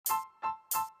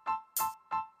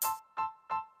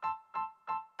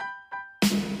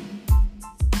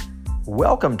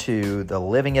Welcome to the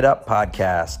Living It Up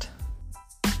podcast.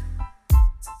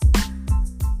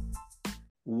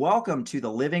 Welcome to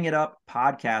the Living It Up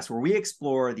podcast, where we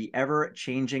explore the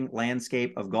ever-changing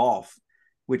landscape of golf,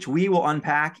 which we will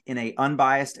unpack in an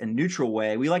unbiased and neutral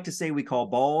way. We like to say we call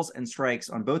balls and strikes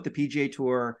on both the PGA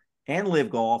Tour and Live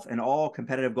Golf and all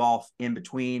competitive golf in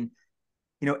between.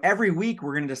 Every week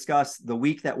we're going to discuss the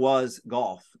week that was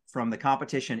golf, from the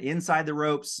competition inside the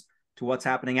ropes to what's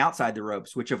happening outside the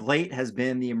ropes, which of late has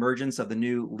been the emergence of the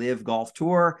new Live Golf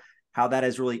Tour, how that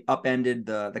has really upended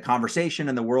the conversation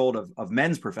in the world of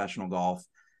men's professional golf.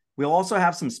 We'll also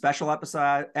have some special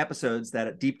episodes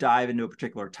that deep dive into a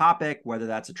particular topic, whether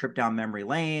that's a trip down memory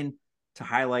lane to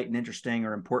highlight an interesting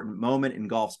or important moment in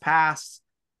golf's past,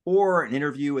 or an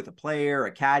interview with a player,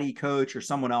 a caddy, coach, or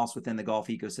someone else within the golf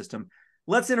ecosystem.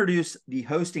 Let's introduce the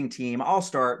hosting team. I'll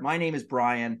start. My name is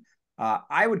Brian.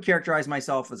 I would characterize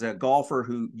myself as a golfer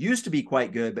who used to be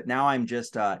quite good, but now I'm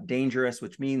just dangerous,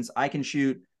 which means I can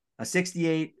shoot a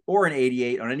 68 or an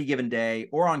 88 on any given day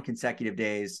or on consecutive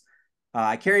days.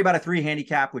 I carry about a 3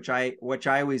 handicap, which I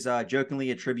always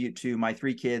jokingly attribute to my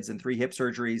 3 kids and 3 hip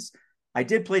surgeries. I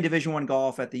did play Division I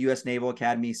golf at the U.S. Naval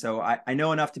Academy, so I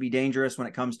know enough to be dangerous when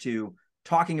it comes to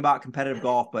talking about competitive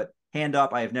golf, but hand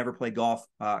up, I have never played golf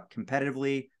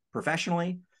competitively,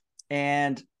 professionally.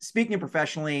 And speaking of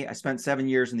professionally, I spent 7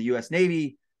 years in the U.S.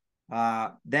 Navy,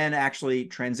 then actually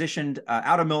transitioned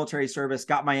out of military service,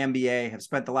 got my MBA, have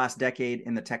spent the last decade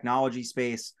in the technology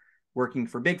space, working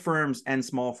for big firms and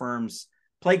small firms,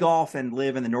 play golf and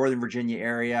live in the Northern Virginia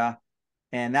area.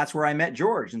 And that's where I met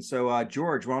George. And so,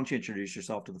 George, why don't you introduce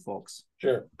yourself to the folks?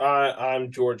 Sure.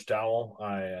 I'm George Dowell.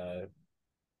 I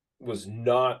was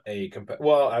not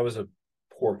I was a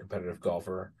poor competitive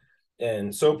golfer,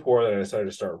 and so poor that I decided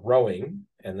to start rowing.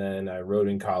 And then I rowed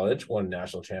in college, won a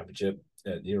national championship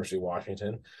at the University of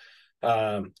Washington,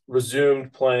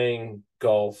 resumed playing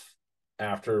golf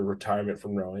after retirement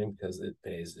from rowing because it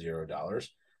pays $0.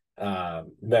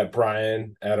 Met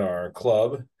Brian at our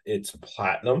club. It's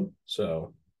platinum.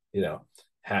 So,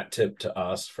 hat tip to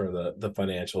us for the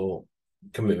financial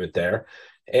commitment there.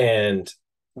 And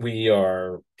we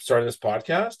are starting this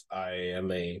podcast. I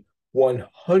am a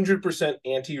 100%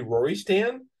 anti-Rory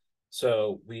stan.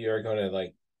 So we are going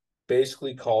to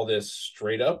basically call this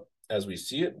straight up as we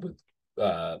see it with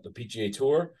the PGA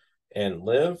Tour and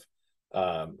Live.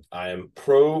 I am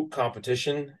pro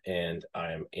competition and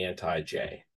I am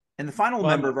anti-J. And the final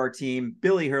member of our team,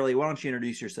 Billy Hurley. Why don't you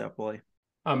introduce yourself, Billy?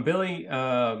 I'm Billy.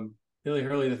 Billy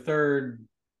Hurley III.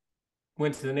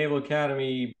 Went to the Naval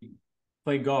Academy,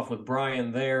 played golf with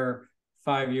Brian there,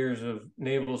 5 years of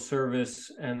naval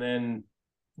service, and then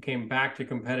came back to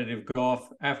competitive golf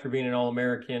after being an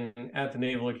All-American at the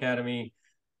Naval Academy.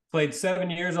 Played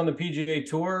 7 years on the PGA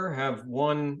Tour, have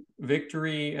one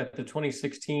victory at the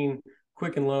 2016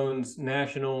 Quicken Loans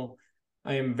National.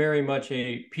 I am very much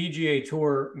a PGA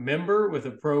Tour member with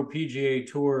a pro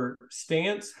PGA Tour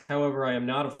stance. However, I am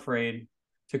not afraid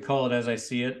to call it as I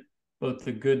see it, both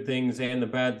the good things and the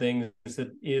bad things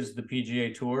that is the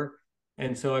PGA Tour.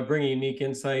 And so I bring a unique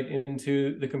insight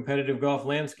into the competitive golf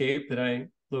landscape that I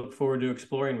look forward to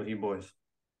exploring with you boys.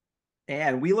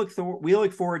 And we look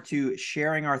forward to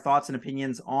sharing our thoughts and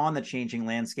opinions on the changing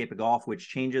landscape of golf, which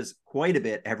changes quite a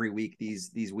bit every week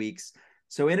these weeks.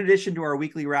 So in addition to our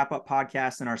weekly wrap-up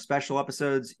podcast and our special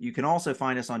episodes, you can also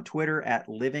find us on Twitter at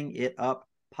Living It Up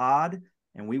Pod,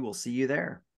 and we will see you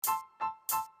there.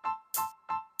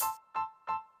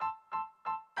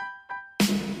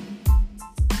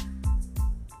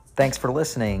 Thanks for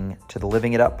listening to the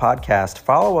Living It Up podcast.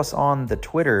 Follow us on the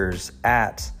Twitters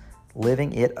at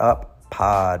Living It Up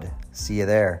Pod. See you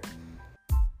there.